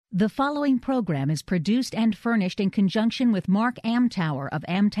The following program is produced and furnished in conjunction with Mark Amtower of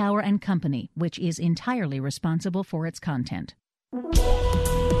Amtower and Company, which is entirely responsible for its content.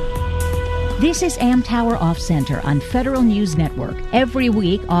 This is Amtower Off Center on Federal News Network. Every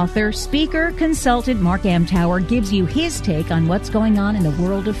week, author, speaker, consultant Mark Amtower gives you his take on what's going on in the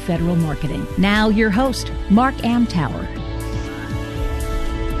world of federal marketing. Now, your host, Mark Amtower.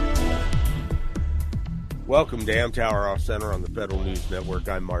 Welcome to Amtower Off Center on the Federal News Network.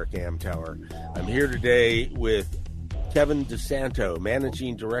 I'm Mark Amtower. I'm here today with Kevin DeSanto,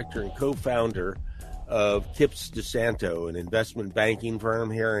 Managing Director and Co-Founder of KippsDeSanto, an investment banking firm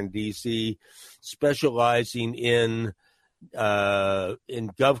here in D.C., specializing in GovCon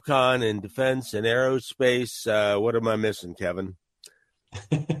and defense and aerospace. What am I missing, Kevin?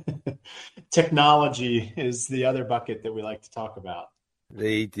 Technology is the other bucket that we like to talk about.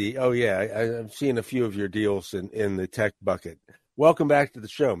 I've seen a few of your deals in the tech bucket. Welcome back to the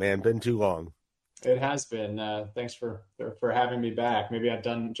show, man. Been too long. It has been. Thanks for having me back. Maybe I've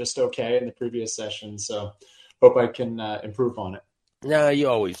done just okay in the previous session, so hope I can improve on it. No, you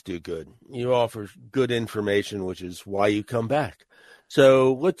always do good. You offer good information, which is why you come back.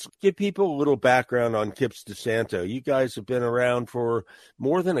 So let's give people a little background on KippsDeSanto. You guys have been around for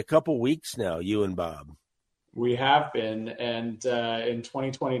more than a couple weeks now, you and Bob. We have been, and in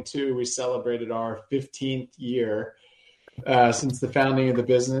 2022, we celebrated our 15th year since the founding of the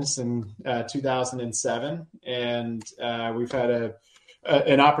business in 2007, and we've had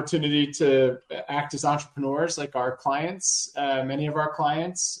an opportunity to act as entrepreneurs like our clients, many of our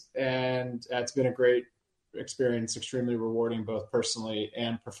clients, and it's been a great experience, extremely rewarding both personally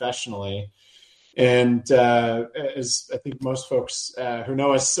and professionally. And as I think most folks who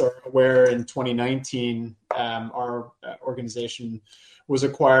know us are aware, in 2019, our organization was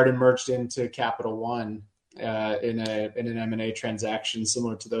acquired and merged into Capital One in an M&A transaction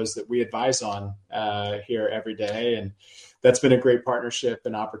similar to those that we advise on here every day. And that's been a great partnership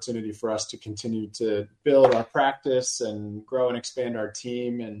and opportunity for us to continue to build our practice and grow and expand our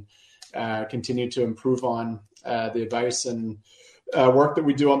team and continue to improve on the advice and work that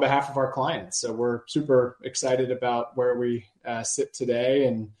we do on behalf of our clients. So we're super excited about where we sit today,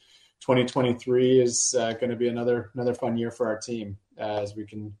 and 2023 is going to be another fun year for our team as we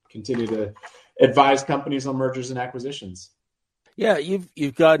can continue to advise companies on mergers and acquisitions. Yeah,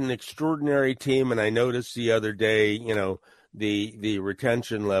 you've got an extraordinary team, and I noticed the other day, the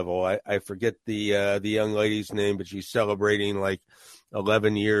retention level. I forget the young lady's name, but she's celebrating like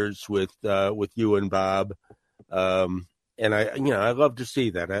 11 years with you and Bob. And I love to see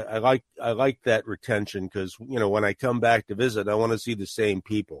that. I like that retention because, when I come back to visit, I want to see the same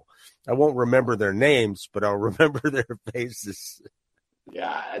people. I won't remember their names, but I'll remember their faces.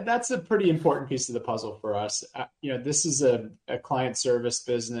 Yeah, that's a pretty important piece of the puzzle for us. This is a client service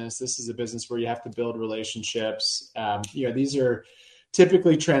business. This is a business where you have to build relationships. These are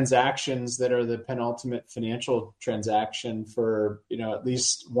typically transactions that are the penultimate financial transaction for, at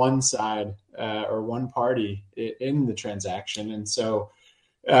least one side or one party in the transaction. And so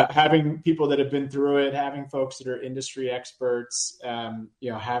having people that have been through it, having folks that are industry experts,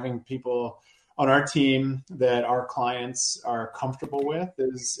 having people on our team that our clients are comfortable with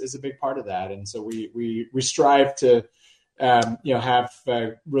is a big part of that. And so we strive to, have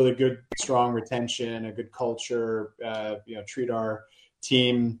really good, strong retention, a good culture, treat our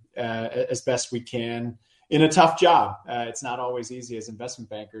team as best we can in a tough job. It's not always easy as investment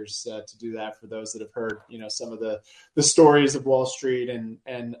bankers to do that. For those that have heard, some of the stories of Wall Street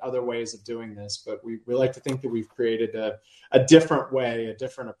and other ways of doing this, but we like to think that we've created a different way, a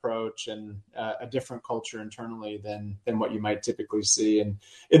different approach, and a different culture internally than what you might typically see in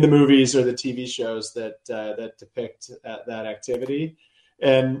the movies or the TV shows that depict that activity.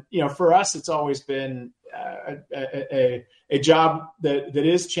 And, for us, it's always been a job that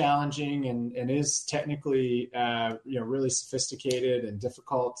is challenging and is technically, really sophisticated and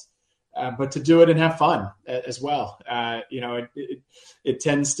difficult, but to do it and have fun as well. It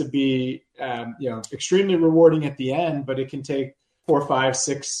tends to be, extremely rewarding at the end, but it can take 4, 5,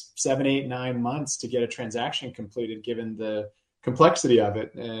 6, 7, 8, 9 months to get a transaction completed, given the complexity of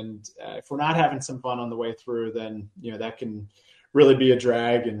it. And if we're not having some fun on the way through, then, that can really be a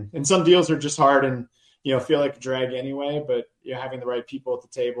drag. And some deals are just hard and, feel like a drag anyway, but having the right people at the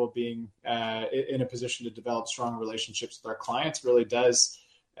table, being in a position to develop strong relationships with our clients really does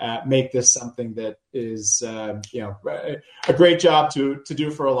make this something that is, a great job to do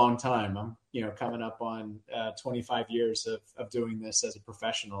for a long time. I'm, coming up on 25 years of doing this as a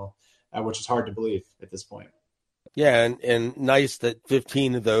professional, which is hard to believe at this point. Yeah. And nice that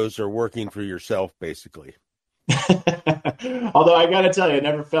 15 of those are working for yourself, basically. Although I got to tell you, I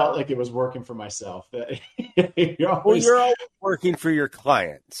never felt like it was working for myself. Well, you're always working for your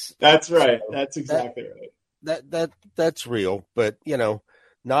clients. That's right. So That's exactly right. that's real. But,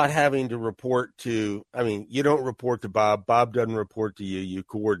 not having to report to, you don't report to Bob. Bob doesn't report to you. You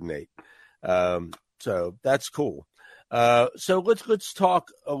coordinate. So that's cool. So let's talk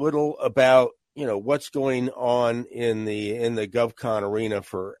a little about, what's going on in the GovCon arena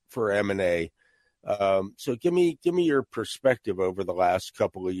for M&A. So give me your perspective over the last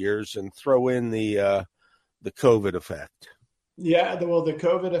couple of years and throw in the COVID effect. Yeah, the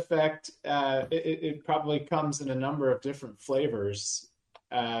COVID effect, it probably comes in a number of different flavors.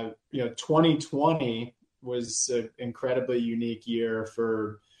 2020 was an incredibly unique year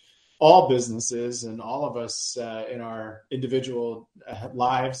for all businesses and all of us in our individual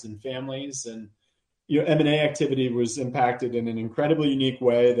lives and families. And, M&A activity was impacted in an incredibly unique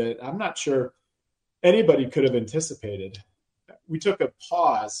way that I'm not sure anybody could have anticipated. We took a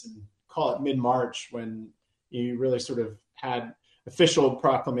pause, and call it mid-March, when you really sort of had official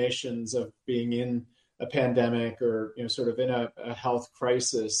proclamations of being in a pandemic or, sort of in a health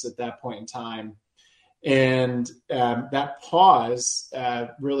crisis at that point in time. And that pause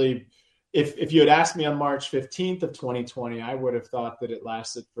really, if you had asked me on March 15th of 2020, I would have thought that it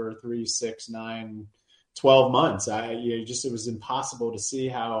lasted for 3, 6, 9, 12 months. It was impossible to see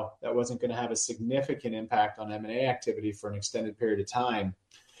how that wasn't going to have a significant impact on M&A activity for an extended period of time.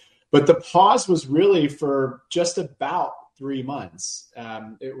 But the pause was really for just about 3 months.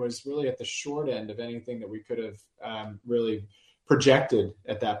 It was really at the short end of anything that we could have really projected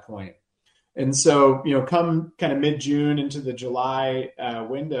at that point. And so, come kind of mid-June into the July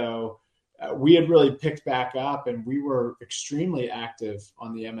window, we had really picked back up, and we were extremely active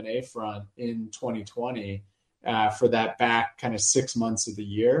on the M&A front in 2020 for that back kind of 6 months of the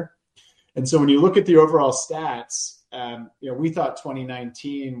year. And so when you look at the overall stats, we thought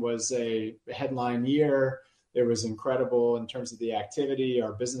 2019 was a headline year. It was incredible in terms of the activity.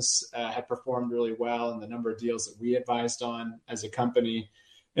 Our business had performed really well in the number of deals that we advised on as a company.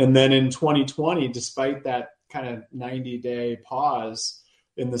 And then in 2020, despite that kind of 90-day pause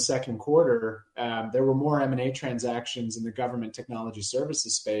in the second quarter, there were more M&A transactions in the government technology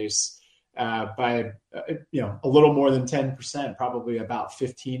services space by a little more than 10%, probably about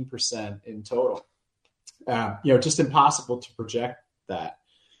 15% in total. Just impossible to project that.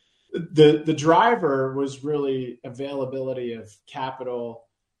 The driver was really availability of capital,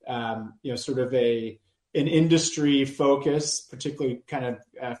 sort of an industry focus, particularly kind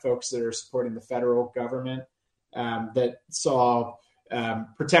of folks that are supporting the federal government that saw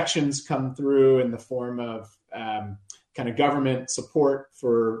protections come through in the form of kind of government support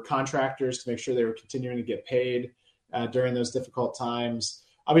for contractors to make sure they were continuing to get paid during those difficult times.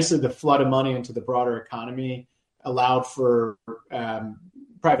 Obviously, the flood of money into the broader economy allowed for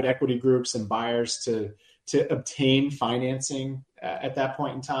private equity groups and buyers to obtain financing at that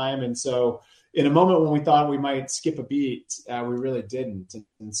point in time. And so in a moment when we thought we might skip a beat, we really didn't,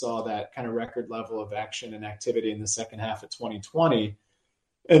 and saw that kind of record level of action and activity in the second half of 2020.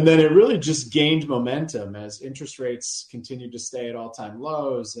 And then it really just gained momentum as interest rates continued to stay at all-time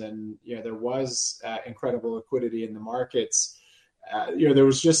lows, and there was incredible liquidity in the markets. There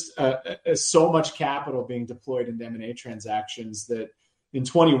was just so much capital being deployed into M&A transactions that in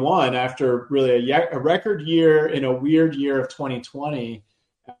 21, after really a record year in a weird year of 2020,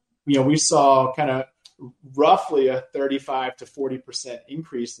 we saw kind of roughly a 35 to 40%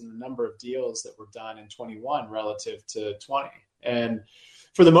 increase in the number of deals that were done in 21 relative to 20. And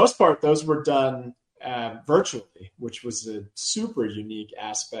for the most part, those were done virtually, which was a super unique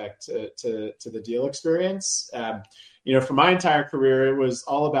aspect to the deal experience. For my entire career, it was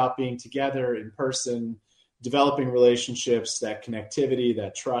all about being together in person, developing relationships, that connectivity,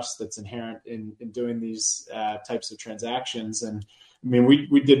 that trust that's inherent in doing these types of transactions. And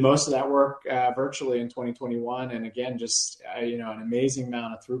we did most of that work virtually in 2021. And again, just, an amazing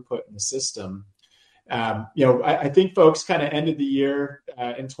amount of throughput in the system. I think folks kind of ended the year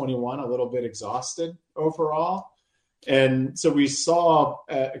in 21 a little bit exhausted overall. And so we saw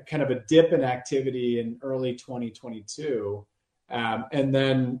kind of a dip in activity in early 2022. And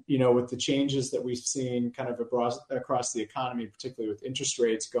then, with the changes that we've seen kind of across the economy, particularly with interest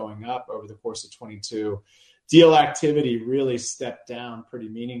rates going up over the course of 22, deal activity really stepped down pretty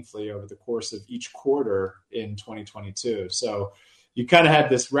meaningfully over the course of each quarter in 2022. So you kind of had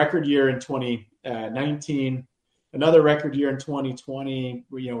this record year in 2019, another record year in 2020,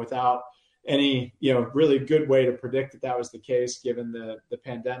 without any, really good way to predict that was the case given the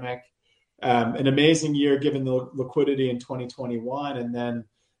pandemic. An amazing year given the liquidity in 2021. And then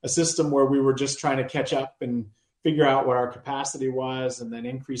a system where we were just trying to catch up and figure out what our capacity was, and then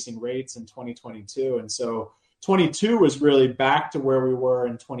increasing rates in 2022. And so 22 was really back to where we were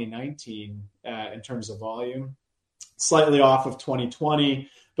in 2019 in terms of volume, slightly off of 2020,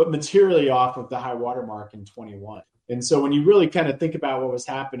 but materially off of the high water mark in 21. And so when you really kind of think about what was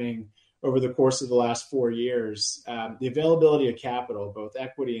happening over the course of the last 4 years, the availability of capital, both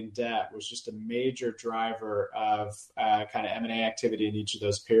equity and debt, was just a major driver of kind of M&A activity in each of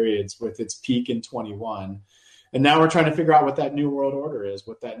those periods, with its peak in 21. And now we're trying to figure out what that new world order is,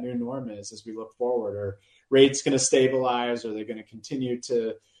 what that new norm is as we look forward. Are rates going to stabilize? Are they going to continue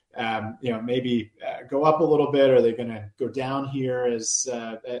to maybe go up a little bit? Are they going to go down here as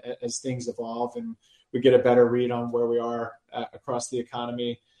things evolve and we get a better read on where we are across the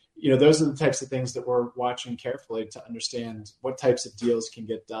economy? Those are the types of things that we're watching carefully to understand what types of deals can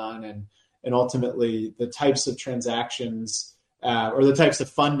get done, and ultimately the types of transactions or the types of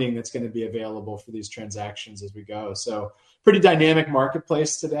funding that's going to be available for these transactions as we go. So pretty dynamic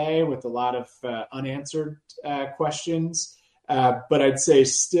marketplace today with a lot of unanswered questions. But I'd say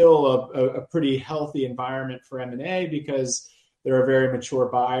still a pretty healthy environment for M&A, because there are very mature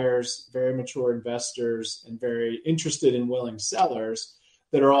buyers, very mature investors, and very interested and willing sellers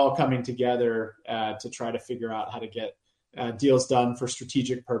that are all coming together to try to figure out how to get deals done for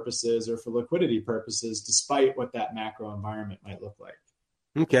strategic purposes or for liquidity purposes, despite what that macro environment might look like.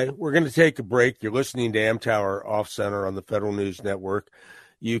 Okay, we're going to take a break. You're listening to Amtower Off Center on the Federal News Network.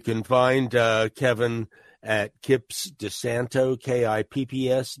 You can find Kevin at KippsDeSanto,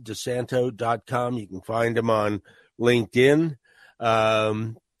 KIPPS, DeSanto.com. You can find him on LinkedIn.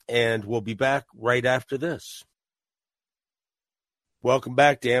 And we'll be back right after this. Welcome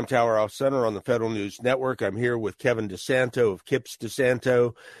back to Amtower Off Center on the Federal News Network. I'm here with Kevin DeSanto of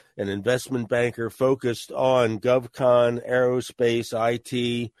KippsDeSanto, an investment banker focused on GovCon, aerospace,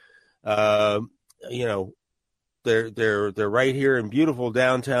 IT. They're right here in beautiful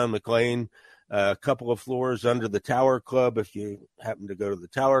downtown McLean, a couple of floors under the Tower Club, if you happen to go to the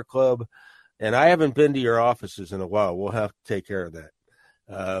Tower Club. And I haven't been to your offices in a while. We'll have to take care of that.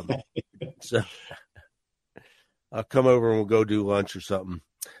 So I'll come over and we'll go do lunch or something.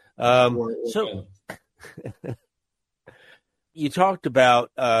 So you talked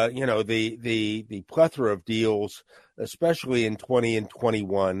about, the plethora of deals, especially in 20 and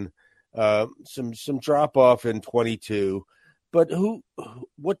 21, some drop off in 22. But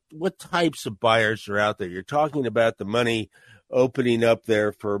what types of buyers are out there? You're talking about the money opening up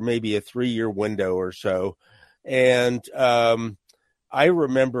there for maybe a 3-year window or so. And I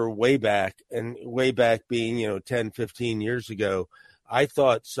remember way back being, 10, 15 years ago, I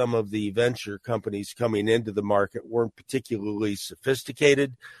thought some of the venture companies coming into the market weren't particularly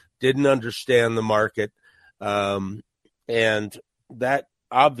sophisticated, didn't understand the market. And that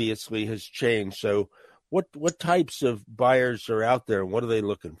obviously has changed. So what types of buyers are out there and what are they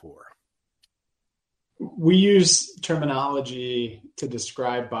looking for? We use terminology to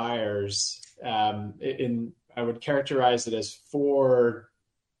describe buyers I would characterize it as 4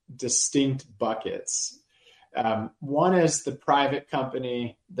 distinct buckets. One is the private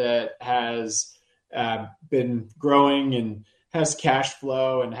company that has been growing and has cash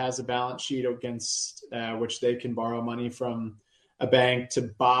flow and has a balance sheet against which they can borrow money from a bank to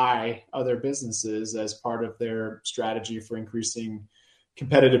buy other businesses as part of their strategy for increasing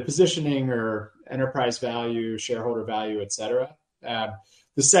competitive positioning or enterprise value, shareholder value, et cetera.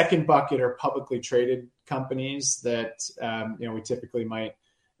 The second bucket are publicly traded companies that we typically might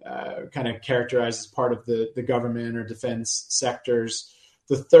kind of characterize as part of the government or defense sectors.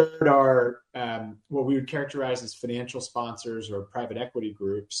 The third are what we would characterize as financial sponsors or private equity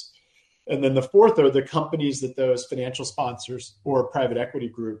groups. And then the fourth are the companies that those financial sponsors or private equity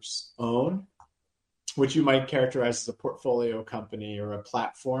groups own, which you might characterize as a portfolio company or a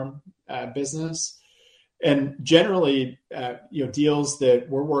platform business. And generally, deals that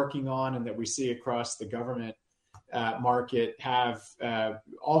we're working on and that we see across the government market have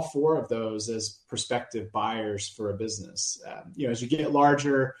all 4 of those as prospective buyers for a business. As you get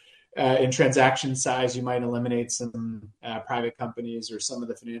larger in transaction size, you might eliminate some private companies or some of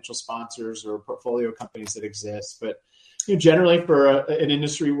the financial sponsors or portfolio companies that exist. But generally, for an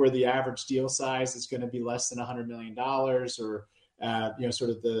industry where the average deal size is going to be less than $100 million, or sort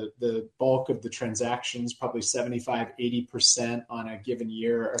of the bulk of the transactions, probably 75-80% on a given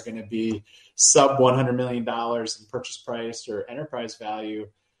year, are going to be sub $100 million in purchase price or enterprise value.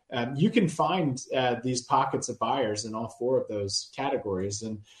 You can find these pockets of buyers in all 4 of those categories,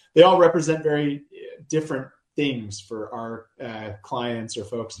 and they all represent very different things for our clients or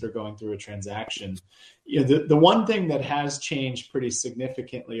folks that are going through a transaction. The one thing that has changed pretty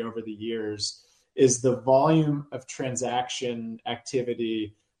significantly over the years is the volume of transaction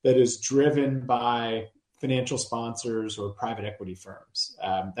activity that is driven by financial sponsors or private equity firms.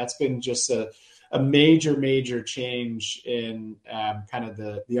 That's been just a major change in kind of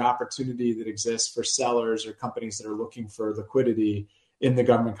the opportunity that exists for sellers or companies that are looking for liquidity in the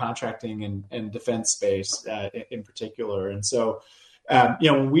government contracting and defense space in particular. And so,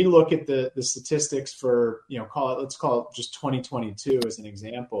 when we look at the statistics for, let's call it just 2022 as an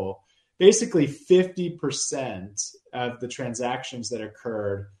example, basically 50% of the transactions that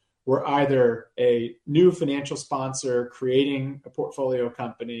occurred were either a new financial sponsor creating a portfolio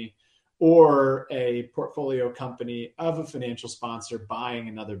company or a portfolio company of a financial sponsor buying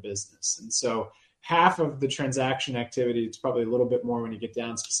another business. And so half of the transaction activity, it's probably a little bit more when you get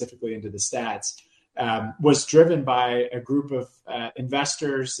down specifically into the stats, was driven by a group of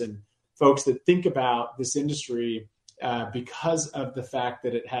investors and folks that think about this industry because of the fact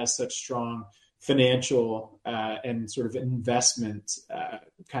that it has such strong financial and sort of investment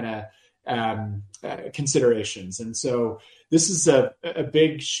considerations. And so this is a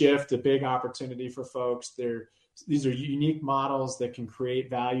big shift, a big opportunity for folks. These are unique models that can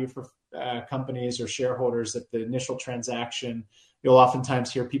create value for companies or shareholders at the initial transaction. You'll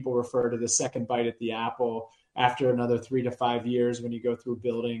oftentimes hear people refer to the second bite at the apple after another 3 to 5 years when you go through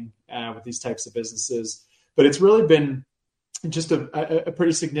building with these types of businesses. But it's really been just a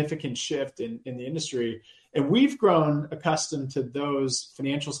pretty significant shift in the industry. And we've grown accustomed to those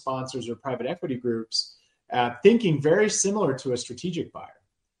financial sponsors or private equity groups thinking very similar to a strategic buyer.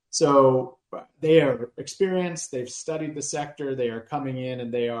 So they are experienced, they've studied the sector, they are coming in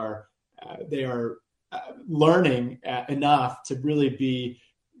and they are learning enough to really be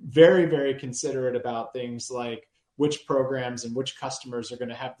very, very considerate about things like which programs and which customers are going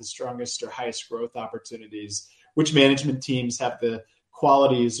to have the strongest or highest growth opportunities, which management teams have the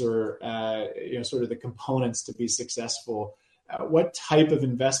qualities or sort of the components to be successful. What type of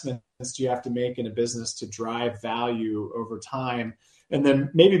investments do you have to make in a business to drive value over time? And then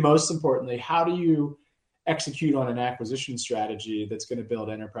maybe most importantly, how do you execute on an acquisition strategy that's going to build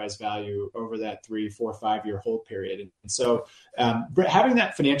enterprise value over that 3, 4, 5 year hold period? And so having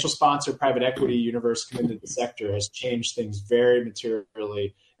that financial sponsor private equity universe come into the sector has changed things very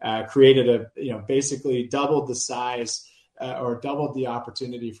materially, created basically doubled the size or doubled the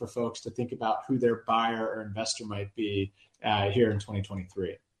opportunity for folks to think about who their buyer or investor might be here in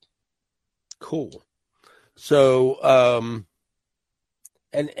 2023. Cool. So,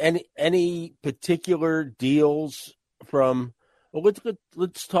 and any particular deals from? Well,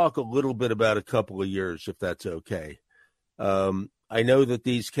 let's talk a little bit about a couple of years, if that's okay. I know that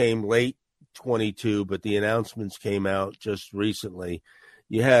these came late 22, but the announcements came out just recently.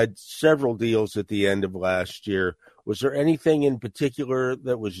 You had several deals at the end of last year. Was there anything in particular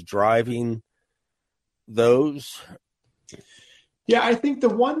that was driving those? Yeah, I think the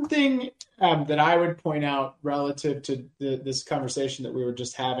one thing that I would point out relative to this conversation that we were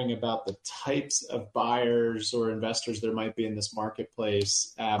just having about the types of buyers or investors there might be in this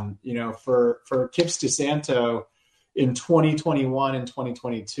marketplace, for KippsDeSanto in 2021 and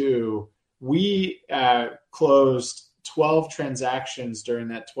 2022, we closed 12 transactions during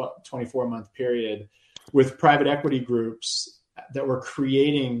that 24-month period with private equity groups that were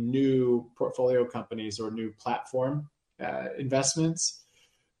creating new portfolio companies or new platform investments.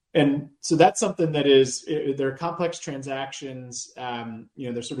 And so that's something that they're complex transactions.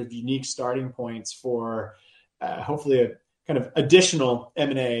 They're sort of unique starting points for hopefully a kind of additional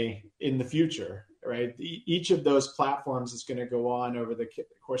M&A in the future, right? Each of those platforms is going to go on over the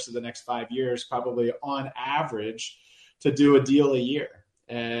course of the next 5 years, probably on average, to do a deal a year.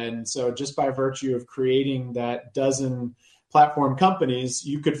 And so just by virtue of creating that dozen platform companies,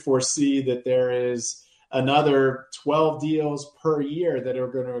 you could foresee that there is another 12 deals per year that are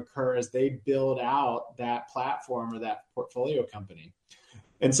going to occur as they build out that platform or that portfolio company.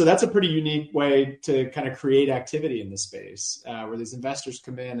 And so that's a pretty unique way to kind of create activity in the space where these investors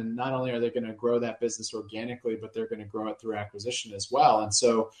come in and not only are they going to grow that business organically, but they're going to grow it through acquisition as well. And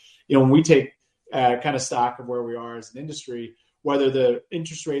so, when we take kind of stock of where we are as an industry, whether the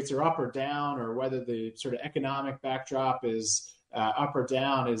interest rates are up or down, or whether the sort of economic backdrop is up or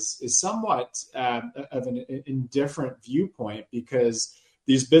down is somewhat of an indifferent viewpoint, because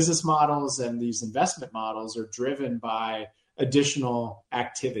these business models and these investment models are driven by additional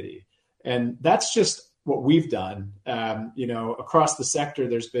activity. And that's just what we've done. Across the sector,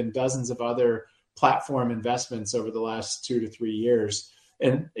 there's been dozens of other platform investments over the last 2 to 3 years.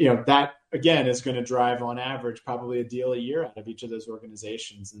 And, that again, is going to drive on average probably a deal a year out of each of those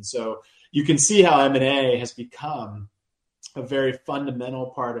organizations. And so you can see how M&A has become a very fundamental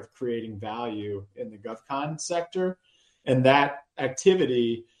part of creating value in the GovCon sector. And that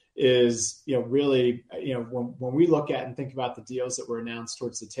activity is, really, when we look at and think about the deals that were announced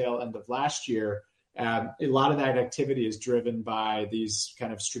towards the tail end of last year, a lot of that activity is driven by these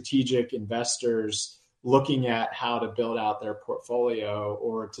kind of strategic investors looking at how to build out their portfolio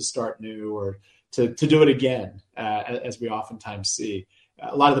or to start new or to do it again, as we oftentimes see.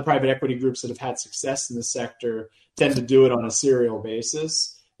 A lot of the private equity groups that have had success in the sector tend to do it on a serial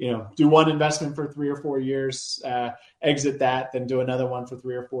basis. Do one investment for 3 or 4 years, exit that, then do another one for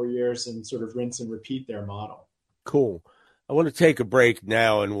 3 or 4 years, and sort of rinse and repeat their model. Cool. I want to take a break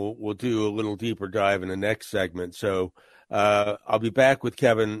now, and we'll do a little deeper dive in the next segment. So I'll be back with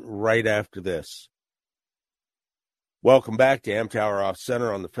Kevin right after this. Welcome back to Amtower Off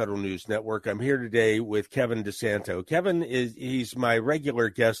Center on the Federal News Network. I'm here today with Kevin DeSanto. Kevin he's my regular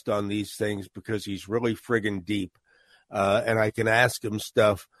guest on these things because he's really friggin' deep, and I can ask him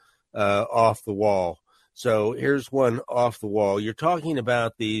stuff off the wall. So here's one off the wall. You're talking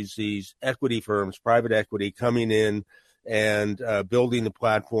about these equity firms, private equity, coming in and building the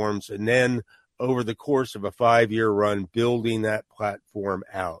platforms, and then over the course of a 5-year run, building that platform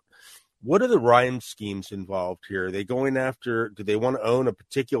out. What are the rhyme schemes involved here? Are they going after, do they want to own a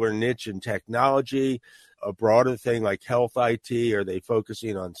particular niche in technology, a broader thing like health IT? Are they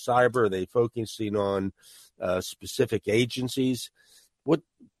focusing on cyber? Are they focusing on specific agencies?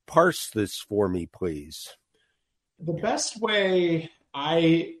 Parse this for me, please. The best way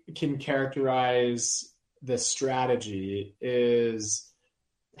I can characterize the strategy is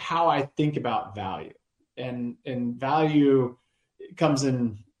how I think about value. And value comes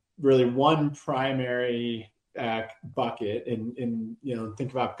in really one primary bucket, and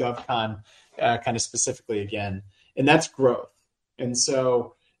think about GovCon kind of specifically again, and that's growth. And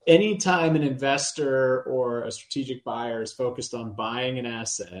so anytime an investor or a strategic buyer is focused on buying an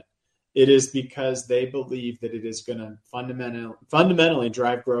asset, it is because they believe that it is going to fundamentally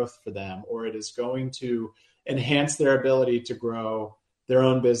drive growth for them, or it is going to enhance their ability to grow their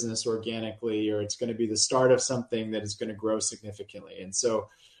own business organically, or it's going to be the start of something that is going to grow significantly. And so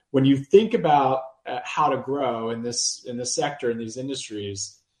when you think about how to grow in this sector, in these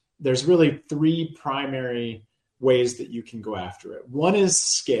industries, there's really 3 primary ways that you can go after it. One is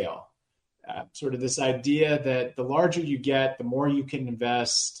scale, sort of this idea that the larger you get, the more you can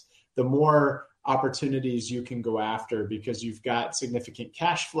invest, the more opportunities you can go after because you've got significant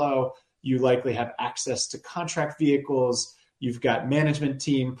cash flow. You likely have access to contract vehicles. You've got management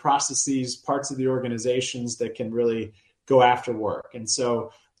team processes, parts of the organizations that can really go after work. And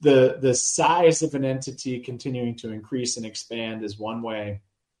so the size of an entity continuing to increase and expand is one way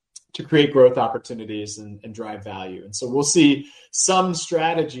to create growth opportunities and drive value. And so we'll see some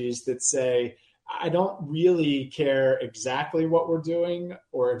strategies that say, I don't really care exactly what we're doing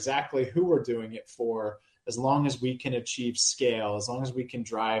or exactly who we're doing it for, as long as we can achieve scale, as long as we can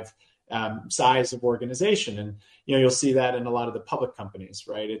drive size of organization. And you'll see that in a lot of the public companies,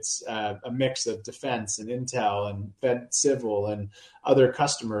 right? It's a mix of defense and intel and Fed civil and other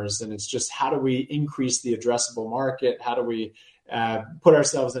customers. And it's just, how do we increase the addressable market? How do we put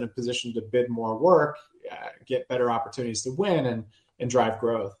ourselves in a position to bid more work, get better opportunities to win and drive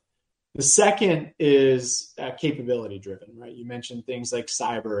growth? The second is capability driven, right? You mentioned things like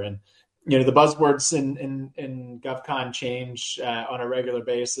cyber, and the buzzwords in GovCon change on a regular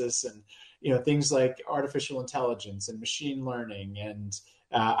basis, and things like artificial intelligence and machine learning and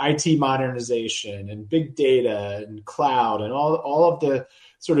IT modernization and big data and cloud and all of the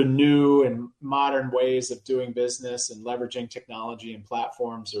sort of new and modern ways of doing business and leveraging technology and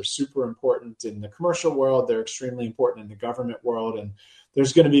platforms are super important in the commercial world. They're extremely important in the government world, and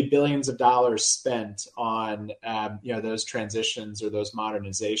there's going to be billions of dollars spent on those transitions or those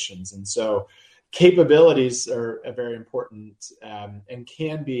modernizations. And so capabilities are very important and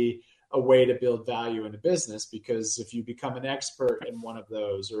can be a way to build value in a business, because if you become an expert in one of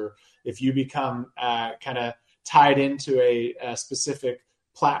those, or if you become kind of tied into a specific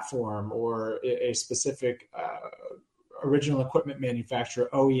platform or a specific original equipment manufacturer,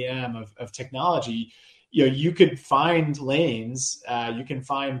 OEM of technology, you could find lanes, you can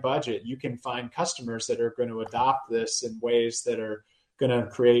find budget, you can find customers that are going to adopt this in ways that are going to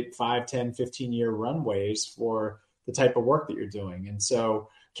create 5, 10, 15-year runways for the type of work that you're doing. And so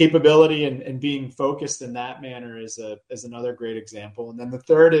capability and being focused in that manner is another great example. And then the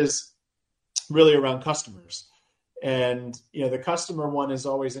third is really around customers. And, the customer one is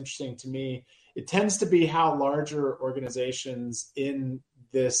always interesting to me. It tends to be how larger organizations in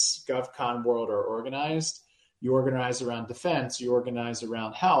this GovCon world are organized. You organize around defense, you organize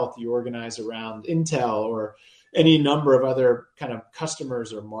around health, you organize around Intel or any number of other kind of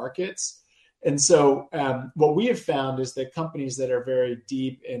customers or markets. And so what we have found is that companies that are very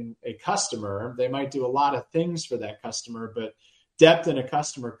deep in a customer, they might do a lot of things for that customer, but depth in a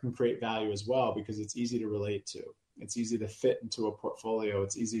customer can create value as well because it's easy to relate to. It's easy to fit into a portfolio.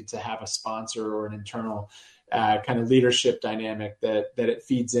 It's easy to have a sponsor or an internal kind of leadership dynamic that it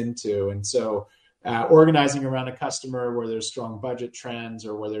feeds into. And so organizing around a customer where there's strong budget trends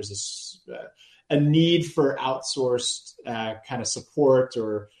or where there's a need for outsourced kind of support,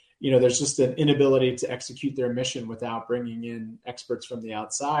 or there's just an inability to execute their mission without bringing in experts from the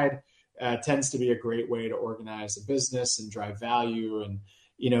outside, tends to be a great way to organize a business and drive value. And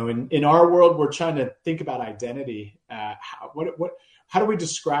in our world, we're trying to think about identity. How do we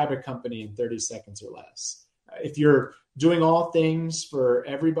describe a company in 30 seconds or less? If you're doing all things for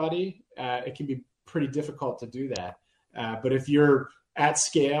everybody, it can be pretty difficult to do that. But if you're at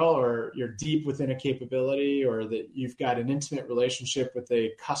scale, or you're deep within a capability, or that you've got an intimate relationship with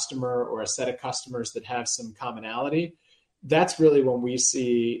a customer or a set of customers that have some commonality, that's really when we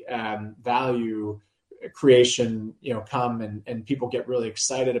see value creation, come and people get really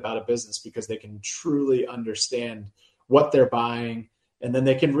excited about a business because they can truly understand what they're buying, and then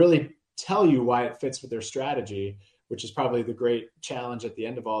they can really tell you why it fits with their strategy, which is probably the great challenge at the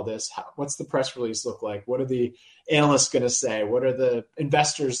end of all this. What's the press release look like? What are the analysts going to say? What are the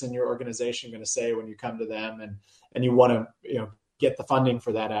investors in your organization going to say when you come to them and you want to get the funding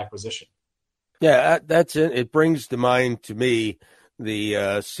for that acquisition? Yeah, that's it. It brings to mind to me the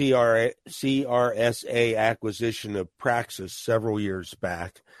CRSA acquisition of Praxis several years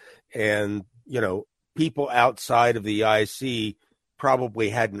back. And, people outside of the IC probably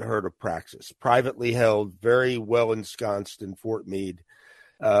hadn't heard of Praxis. Privately held, very well ensconced in Fort Meade.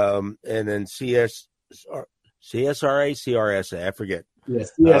 And then CSRA, CRSA, I forget.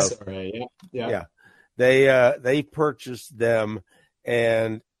 Yes, CSRA, yeah. They purchased them,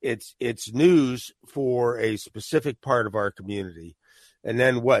 and it's news for a specific part of our community. And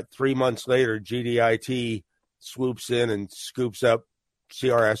then 3 months later, GDIT swoops in and scoops up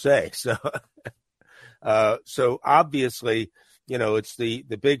CRSA. So obviously, it's the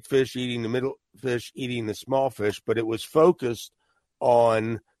big fish eating the middle fish, eating the small fish, but it was focused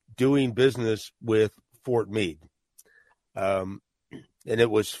on doing business with Fort Meade. And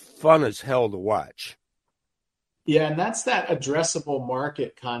it was fun as hell to watch. Yeah, and that's that addressable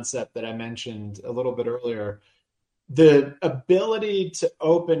market concept that I mentioned a little bit earlier. The ability to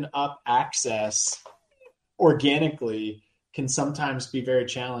open up access organically can sometimes be very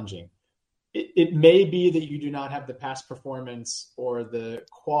challenging. It may be that you do not have the past performance or the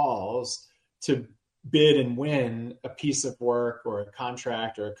quals to bid and win a piece of work or a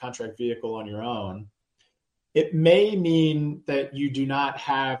contract vehicle on your own. It may mean that you do not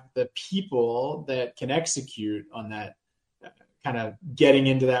have the people that can execute on that kind of getting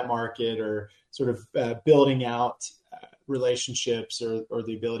into that market or sort of building out relationships or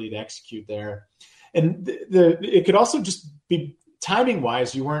the ability to execute there. And it could also just be timing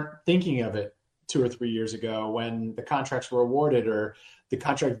wise, you weren't thinking of it 2 or 3 years ago when the contracts were awarded or the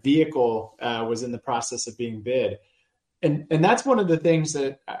contract vehicle was in the process of being bid. And that's one of the things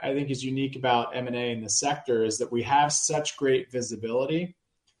that I think is unique about M&A in the sector is that we have such great visibility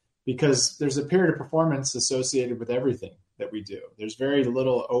because there's a period of performance associated with everything that we do. There's very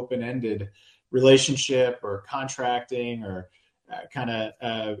little open-ended relationship or contracting or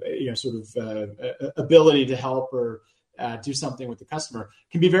ability to help or do something with the customer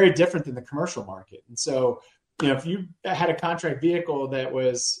can be very different than the commercial market. And so, if you had a contract vehicle that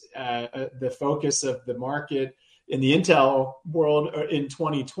was the focus of the market in the Intel world in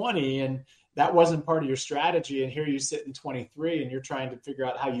 2020, and that wasn't part of your strategy, and here you sit in 23 and you're trying to figure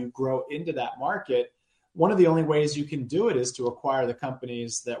out how you grow into that market, one of the only ways you can do it is to acquire the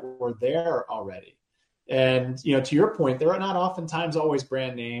companies that were there already. And, to your point, they're not oftentimes always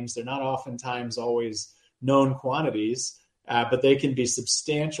brand names. They're not oftentimes always known quantities, but they can be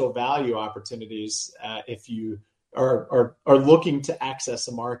substantial value opportunities if you are looking to access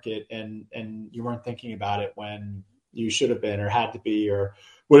a market and you weren't thinking about it when you should have been or had to be or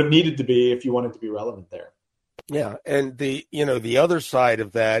would have needed to be if you wanted to be relevant there. Yeah. And the other side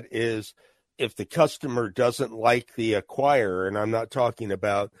of that is if the customer doesn't like the acquirer, and I'm not talking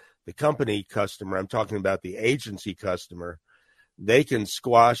about the company customer, I'm talking about the agency customer, they can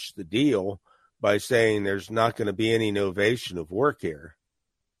squash the deal by saying there's not going to be any novation of work here.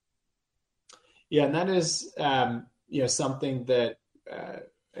 Yeah, and that is something that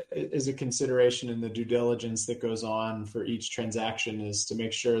is a consideration in the due diligence that goes on for each transaction, is to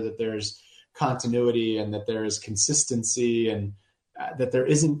make sure that there's continuity and that there is consistency, and that there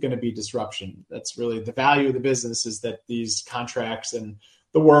isn't going to be disruption. That's really the value of the business, is that these contracts and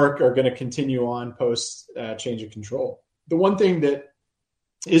the work are going to continue on post change of control. The one thing that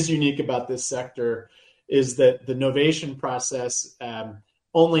is unique about this sector is that the novation process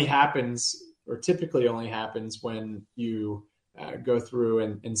only happens, or typically only happens, when you go through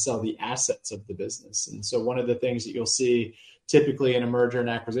and sell the assets of the business. And so one of the things that you'll see typically in a merger and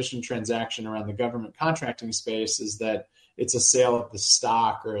acquisition transaction around the government contracting space is that it's a sale of the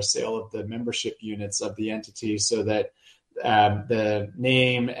stock or a sale of the membership units of the entity, so that the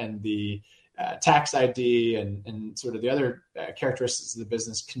name and the tax ID and sort of the other characteristics of the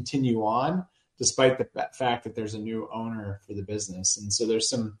business continue on, despite the fact that there's a new owner for the business. And so there's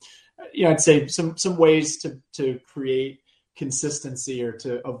some, I'd say some ways to create consistency or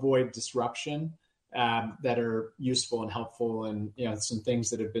to avoid disruption that are useful and helpful, and some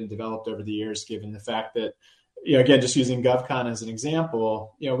things that have been developed over the years, given the fact that, again, just using GovCon as an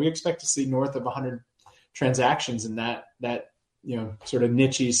example, we expect to see north of 100 transactions in that sort of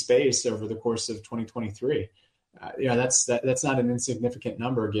niche space over the course of 2023. That's not an insignificant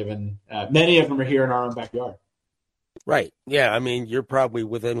number, given many of them are here in our own backyard. Right. Yeah. I mean, you're probably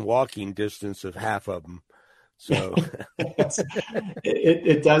within walking distance of half of them. So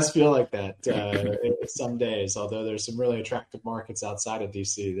it does feel like that some days, although there's some really attractive markets outside of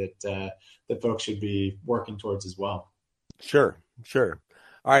DC that folks should be working towards as well. Sure.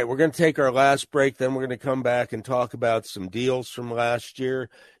 All right, we're going to take our last break, then we're going to come back and talk about some deals from last year.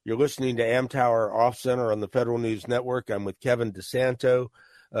 You're listening to Amtower Off Center on the Federal News Network. I'm with Kevin DeSanto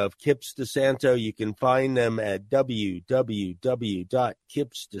of KippsDeSanto. You can find them at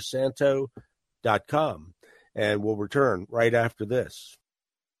www.KippsDeSanto.com. And we'll return right after this.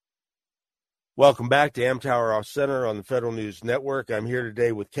 Welcome back to Amtower Off Center on the Federal News Network. I'm here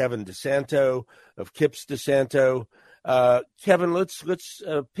today with Kevin DeSanto of KippsDeSanto. Kevin, let's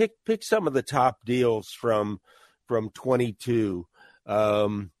pick some of the top deals from 22,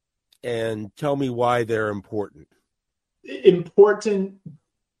 and tell me why they're important. Important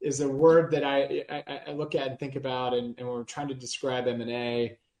is a word that I look at and think about, and when we're trying to describe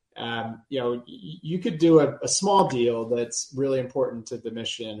M&A. You could do a small deal that's really important to the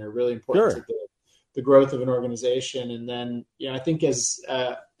mission or really important to the growth of an organization. And then, I think as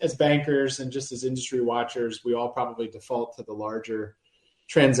bankers and just as industry watchers, we all probably default to the larger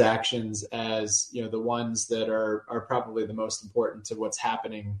transactions as, the ones that are probably the most important to what's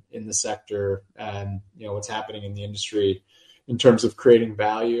happening in the sector and, what's happening in the industry in terms of creating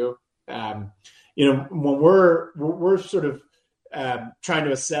value. When we're sort of trying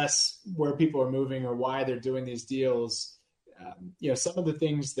to assess where people are moving or why they're doing these deals, some of the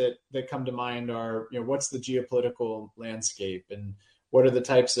things that come to mind are, what's the geopolitical landscape, and what are the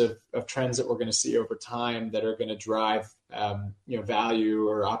types of trends that we're going to see over time that are going to drive, value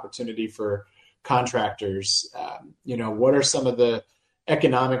or opportunity for contractors. What are some of the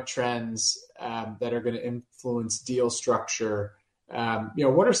economic trends that are going to influence deal structure?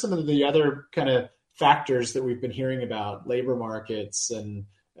 What are some of the other kind of factors that we've been hearing about, labor markets and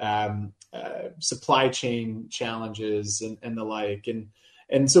supply chain challenges and the like.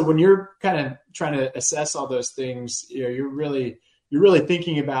 And so when you're kind of trying to assess all those things, you're really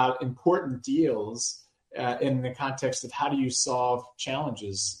thinking about important deals in the context of how do you solve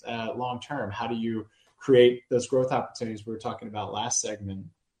challenges long term? How do you create those growth opportunities we were talking about last segment?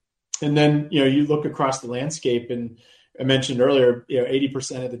 And then, you look across the landscape, and I mentioned earlier,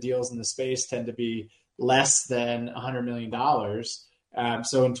 80% of the deals in the space tend to be less than $100 million.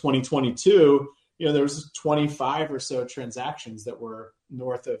 So in 2022, there was 25 or so transactions that were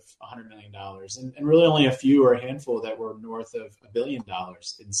north of $100 million, and really only a few or a handful that were north of $1 billion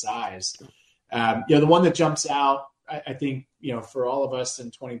in size. The one that jumps out, I think, for all of us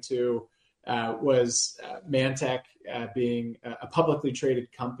in 22 was Mantech being a publicly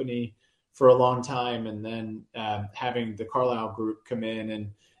traded company for a long time, and then having the Carlyle Group come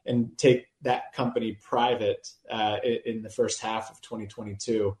in and take that company private in the first half of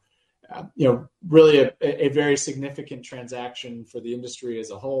 2022. Really a very significant transaction for the industry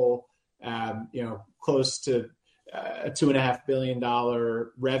as a whole. Close to a $2.5 billion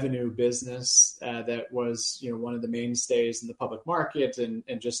revenue business that was, one of the mainstays in the public market, and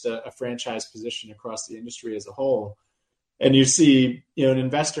just a franchise position across the industry as a whole. And you see, an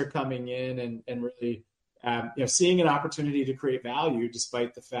investor coming in and really, seeing an opportunity to create value,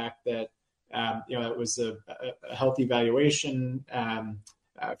 despite the fact that, it was a healthy valuation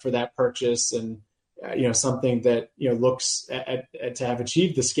for that purchase, and something that, looks at to have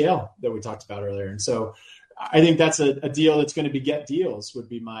achieved the scale that we talked about earlier. And so I think that's a deal that's going to beget deals would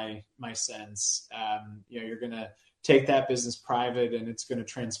be my sense. You're going to take that business private and it's going to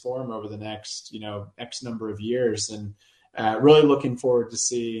transform over the next, X number of years. And really looking forward to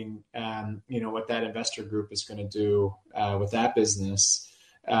seeing, what that investor group is going to do with that business.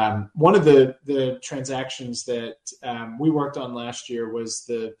 One of the transactions that we worked on last year was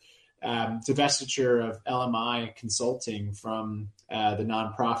the divestiture of LMI Consulting from the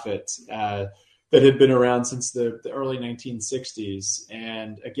nonprofit that had been around since the early 1960s.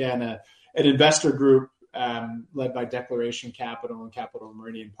 And again, an investor group led by Declaration Capital and Capital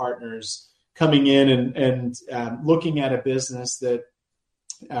Meridian Partners coming in and looking at a business that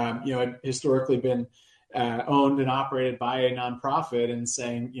had historically been owned and operated by a nonprofit and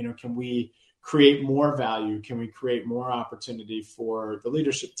saying, can we create more value? Can we create more opportunity for the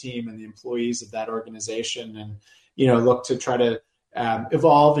leadership team and the employees of that organization? And, look to try to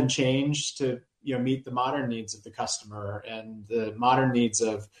evolve and change to, meet the modern needs of the customer and the modern needs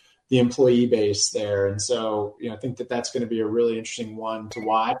of the employee base there. And so, I think that that's going to be a really interesting one to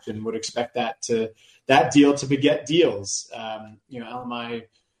watch and would expect that deal to beget deals. LMI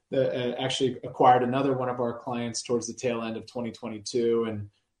actually acquired another one of our clients towards the tail end of 2022 and,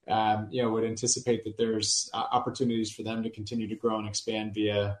 would anticipate that there's opportunities for them to continue to grow and expand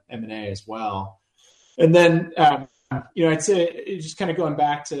via M&A as well. And then, I'd say just kind of going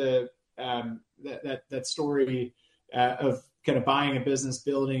back to that story of kind of buying a business,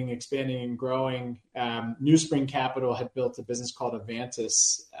 building, expanding, and growing. New Spring Capital had built a business called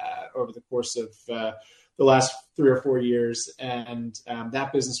Avantis over the course of the last 3 or 4 years, and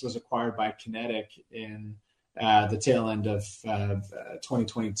that business was acquired by Kinetic in the tail end of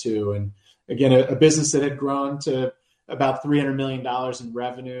 2022. And again, a business that had grown to about $300 million in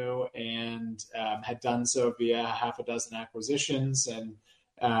revenue and had done so via half a dozen acquisitions and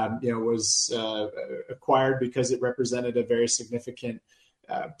was acquired because it represented a very significant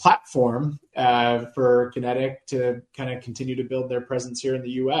platform for Kinetic to kind of continue to build their presence here in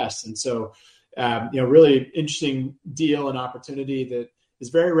the U.S. And so, really interesting deal and opportunity that is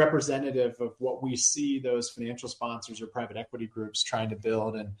very representative of what we see those financial sponsors or private equity groups trying to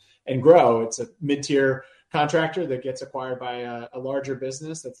build and grow. It's a mid-tier contractor that gets acquired by a larger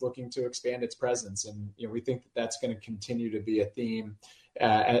business that's looking to expand its presence. And, we think that that's going to continue to be a theme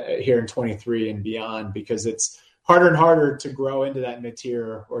here in 23 and beyond, because it's harder and harder to grow into that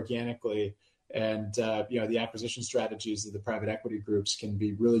mid-tier organically. And, the acquisition strategies of the private equity groups can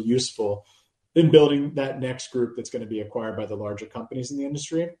be really useful in building that next group that's going to be acquired by the larger companies in the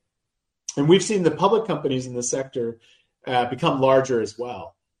industry. And we've seen the public companies in the sector become larger as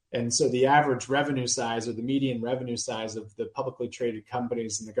well. And so the average revenue size or the median revenue size of the publicly traded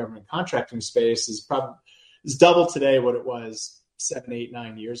companies in the government contracting space is double today what it was 7, 8,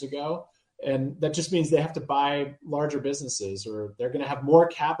 9 years ago. And that just means they have to buy larger businesses, or they're going to have more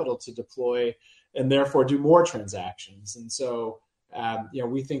capital to deploy and therefore do more transactions. And so,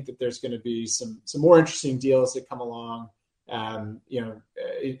 we think that there's going to be some more interesting deals that come along, in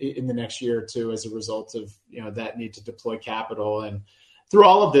the next year or two as a result of, that need to deploy capital. And through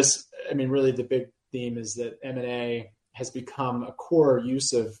all of this, really the big theme is that M&A has become a core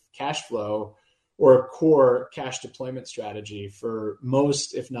use of cash flow or a core cash deployment strategy for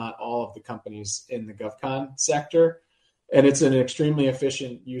most, if not all, of the companies in the GovCon sector. And it's an extremely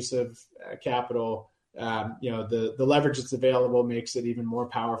efficient use of capital. The leverage that's available makes it even more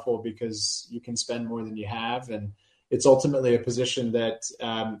powerful because you can spend more than you have. And it's ultimately a position that,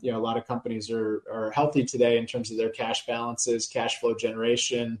 a lot of companies are healthy today in terms of their cash balances, cash flow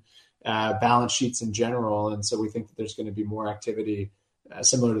generation, balance sheets in general. And so we think that there's going to be more activity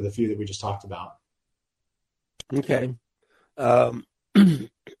similar to the few that we just talked about. Okay.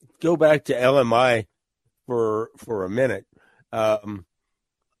 Go back to LMI for a minute.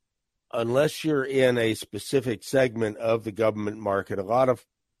 Unless you're in a specific segment of the government market, a lot of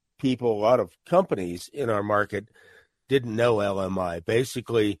people, a lot of companies in our market didn't know LMI.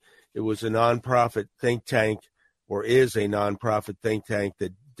 Basically, it was a nonprofit think tank, or is a nonprofit think tank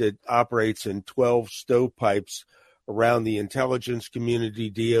that operates in 12 stovepipes around the intelligence community,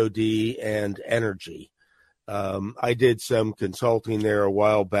 DOD, and energy. I did some consulting there a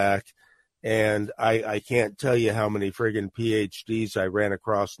while back, and I can't tell you how many friggin' PhDs I ran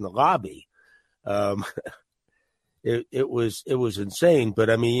across in the lobby. It was insane, but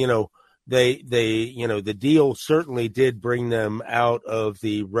the deal certainly did bring them out of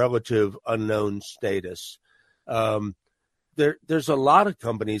the relative unknown status. There's a lot of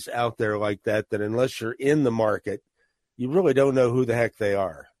companies out there like that unless you're in the market, you really don't know who the heck they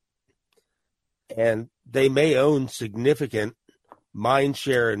are. and they may own significant mind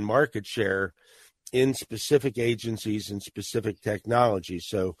share and market share in specific agencies and specific technologies.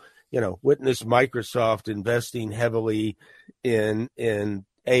 So, witness Microsoft investing heavily in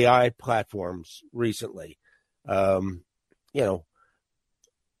AI platforms recently. How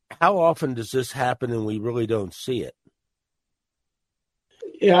often does this happen and we really don't see it?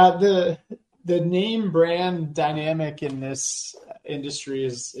 Yeah, the name brand dynamic in this industry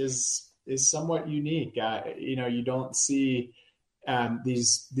is somewhat unique. You don't see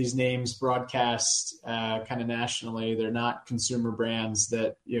these names broadcast kind of nationally. They're not consumer brands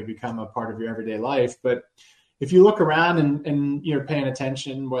that become a part of your everyday life. But if you look around and you're paying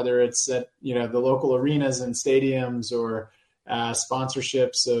attention, whether it's at the local arenas and stadiums or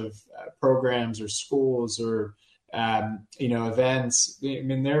sponsorships of programs or schools or events, I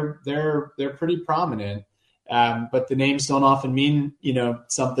mean they're pretty prominent. But the names don't often mean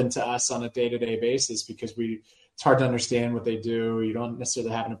something to us on a day-to-day basis because it's hard to understand what they do. You don't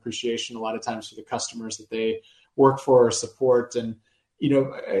necessarily have an appreciation a lot of times for the customers that they work for or support. And,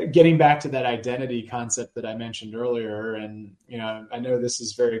 getting back to that identity concept that I mentioned earlier, and, I know this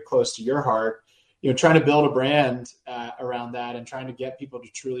is very close to your heart, trying to build a brand around that and trying to get people to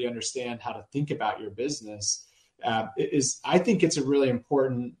truly understand how to think about your business I think it's a really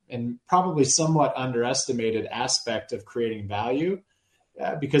important and probably somewhat underestimated aspect of creating value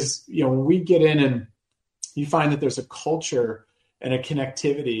because, when we get in and you find that there's a culture and a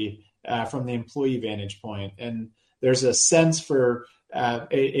connectivity from the employee vantage point, and there's a sense for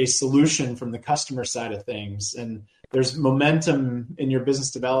a solution from the customer side of things, and there's momentum in your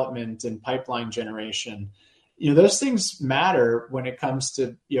business development and pipeline generation. Those things matter when it comes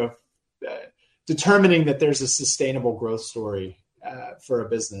to determining that there's a sustainable growth story for a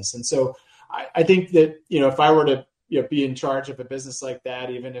business. And so I think that if I were to be in charge of a business like that,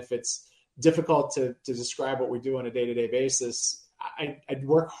 even if it's difficult to describe what we do on a day-to-day basis, I'd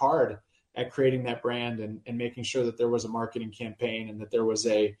work hard at creating that brand and making sure that there was a marketing campaign and that there was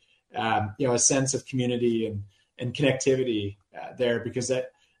a sense of community and connectivity there, because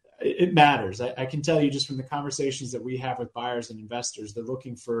it matters. I can tell you just from the conversations that we have with buyers and investors, they're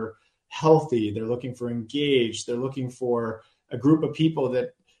looking for healthy, they're looking for engaged, they're looking for a group of people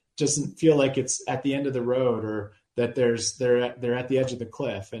that doesn't feel like it's at the end of the road or that they're at the edge of the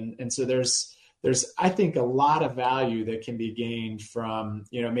cliff. And so there's I think a lot of value that can be gained from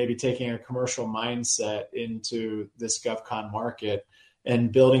maybe taking a commercial mindset into this GovCon market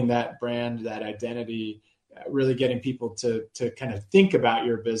and building that brand, that identity, really getting people to kind of think about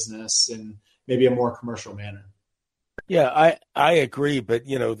your business in maybe a more commercial manner. Yeah, I agree, but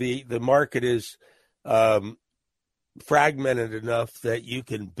the market is fragmented enough that you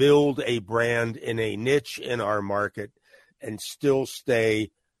can build a brand in a niche in our market and still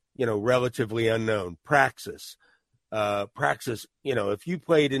stay relatively unknown. Praxis, if you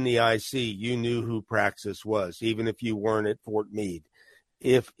played in the IC, you knew who Praxis was, even if you weren't at Fort Meade.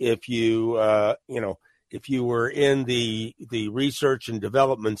 If you were in the research and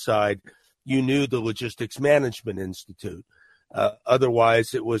development side, you knew the Logistics Management Institute.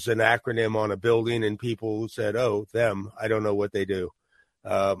 Otherwise, it was an acronym on a building, and people said, "Oh, them. I don't know what they do."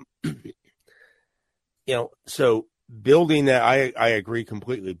 So building that, I agree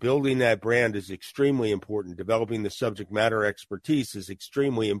completely. Building that brand is extremely important. Developing the subject matter expertise is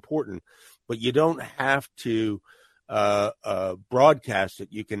extremely important, but you don't have to broadcast it.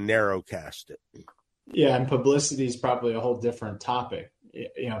 You can narrowcast it. Yeah, and publicity is probably a whole different topic.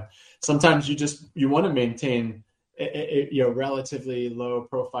 Sometimes you want to maintain a relatively low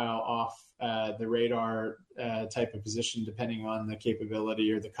profile, off the radar type of position, depending on the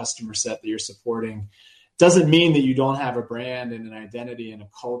capability or the customer set that you're supporting. Doesn't mean that you don't have a brand and an identity and a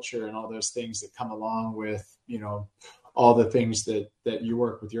culture and all those things that come along with all the things that you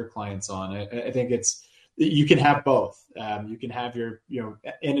work with your clients on. I think you can have both. You can have your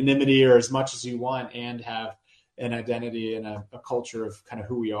anonymity or as much as you want and have an identity and a culture of kind of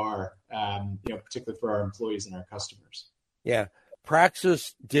who we are, particularly for our employees and our customers. Yeah.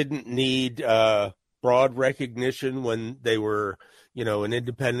 Praxis didn't need broad recognition when they were, an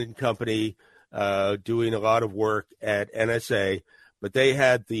independent company doing a lot of work at NSA, but they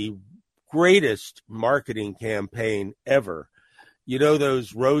had the greatest marketing campaign ever.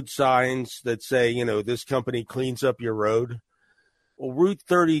 Those road signs that say, this company cleans up your road? Well, Route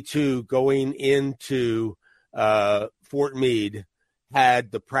 32 going into Fort Meade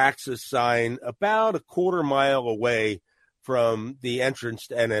had the Praxis sign about a quarter mile away from the entrance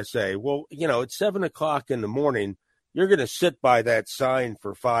to NSA. Well, at 7:00 in the morning, you're going to sit by that sign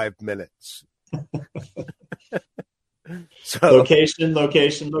for 5 minutes. So location,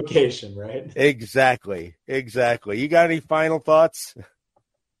 right? Exactly. You got any final thoughts?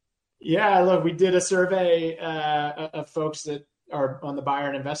 Yeah, look, we did a survey of folks that are on the buyer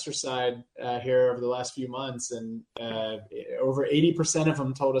and investor side here over the last few months, and over 80% of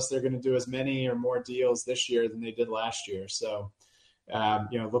them told us they're going to do as many or more deals this year than they did last year. So,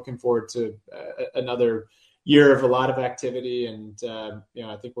 looking forward to another year of a lot of activity, and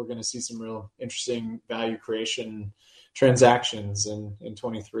I think we're going to see some real interesting value creation transactions in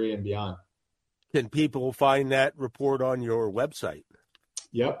 23 and beyond. Can people find that report on your website?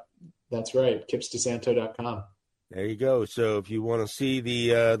 Yep, that's right. KippsDeSanto.com. There you go. So if you want to see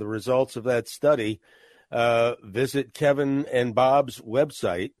the results of that study, visit Kevin and Bob's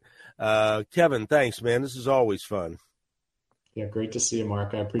website. Kevin, thanks, man. This is always fun. Yeah, great to see you,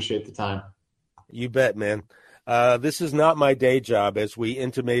 Mark. I appreciate the time. You bet, man. This is not my day job. As we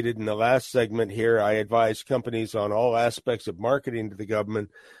intimated in the last segment here, I advise companies on all aspects of marketing to the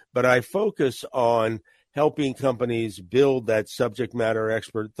government, but I focus on helping companies build that subject matter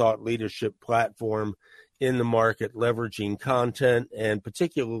expert thought leadership platform in the market, leveraging content and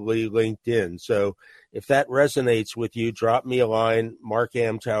particularly LinkedIn. So if that resonates with you, drop me a line,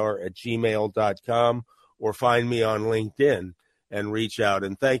 markamtower@gmail.com, or find me on LinkedIn and reach out.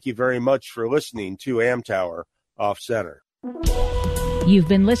 And thank you very much for listening to Amtower Off Center. You've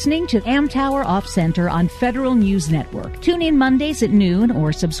been listening to Amtower Off Center on Federal News Network. Tune in Mondays at noon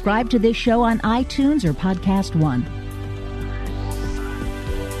or subscribe to this show on iTunes or Podcast One.